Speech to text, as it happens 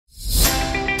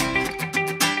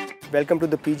Welcome to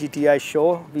the PGTI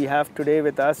show. We have today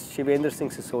with us Shivendra Singh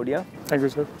Sisodia. Thank you,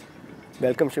 sir.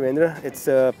 Welcome, Shivendra. It's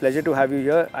a pleasure to have you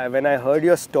here. When I heard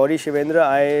your story, Shivendra,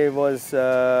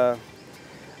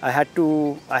 I had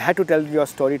to tell your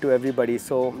story to everybody.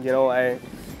 So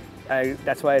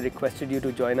that's why I requested you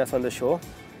to join us on the show.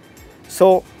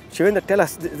 So, Shivendra, tell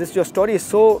us. Your story is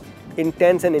so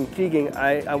intense and intriguing.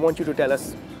 I want you to tell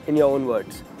us in your own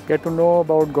words. Get to know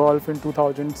about golf in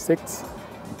 2006,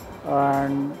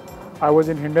 and I was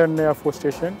in Hindon Air Force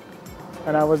station,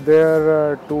 and I was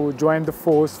there to join the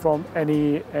force from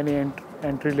any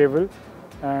entry level,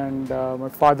 and my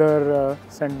father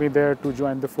sent me there to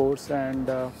join the force. And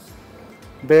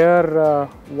there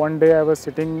one day I was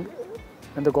sitting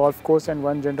in the golf course, and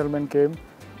one gentleman came,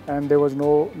 and there was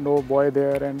no boy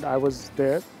there, and I was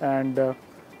there, and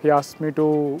he asked me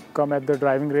to come at the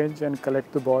driving range and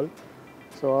collect the ball.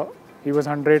 So he was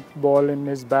 100 ball in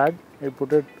his bag. He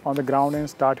put it on the ground and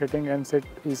start hitting, and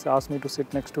he's asked me to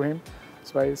sit next to him.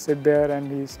 So I sit there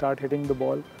and he start hitting the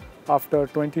ball. After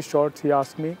 20 shots, he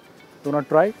asked me, "Do not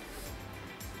try?"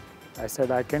 I said,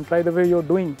 "I can try the way you're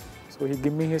doing." So he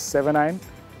gave me his 7-iron,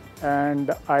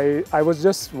 and I was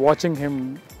just watching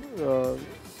him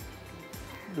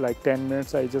like 10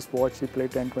 minutes. I just watched he play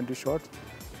 10-20 shots,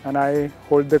 and I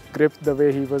hold the grip the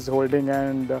way he was holding,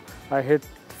 and I hit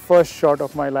first shot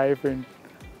of my life in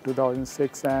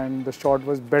 2006, and the shot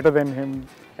was better than him.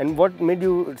 And what made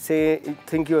you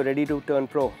think you're ready to turn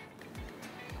pro?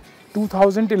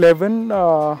 2011,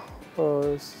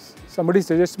 somebody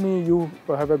suggested me, "You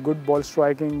have a good ball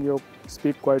striking, you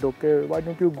speak quite okay. Why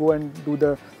don't you go and do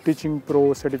the teaching pro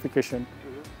certification?"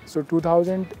 So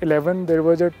 2011, there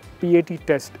was a PAT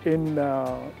test in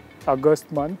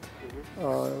August month,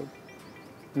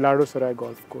 Lado Sarai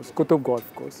golf course, Kutub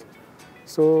golf course.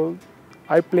 So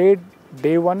I played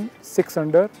day 1 6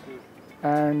 under,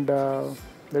 and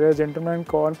there is a gentleman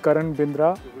called Karan Bindra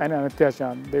and Anitya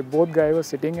Chand. They both guys were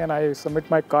sitting, and I submit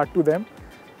my card to them,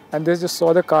 and they just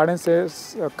saw the card and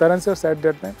says, Karan sir said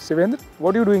that time, "Shivendra,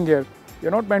 what are you doing here?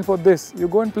 You're not meant for this. You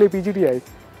go and play PGTI."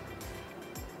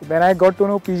 Then I got to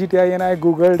know PGTI, and I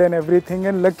googled and everything,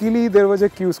 and luckily there was a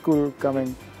Q school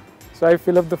coming. So I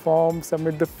fill up the form,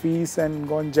 submit the fees, and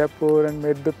gone Jaipur and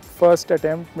made the first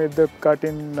attempt, made the cut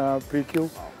in pre-Q.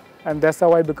 And that's how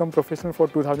I become professional for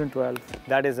 2012.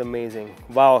 That is amazing.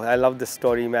 Wow, I love this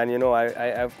story, man. You know,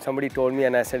 somebody told me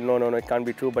and I said, no, it can't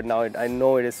be true, but now I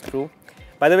know it is true.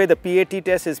 By the way, the PAT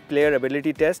test is player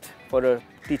ability test for a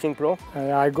teaching pro.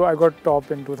 I got top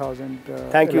in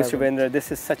 2011. Thank you, Shivendra.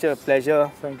 This is such a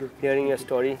pleasure. Thank you. Hearing your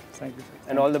story. Thank you, sir.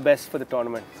 And all the best for the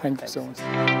tournament. Thank you so much.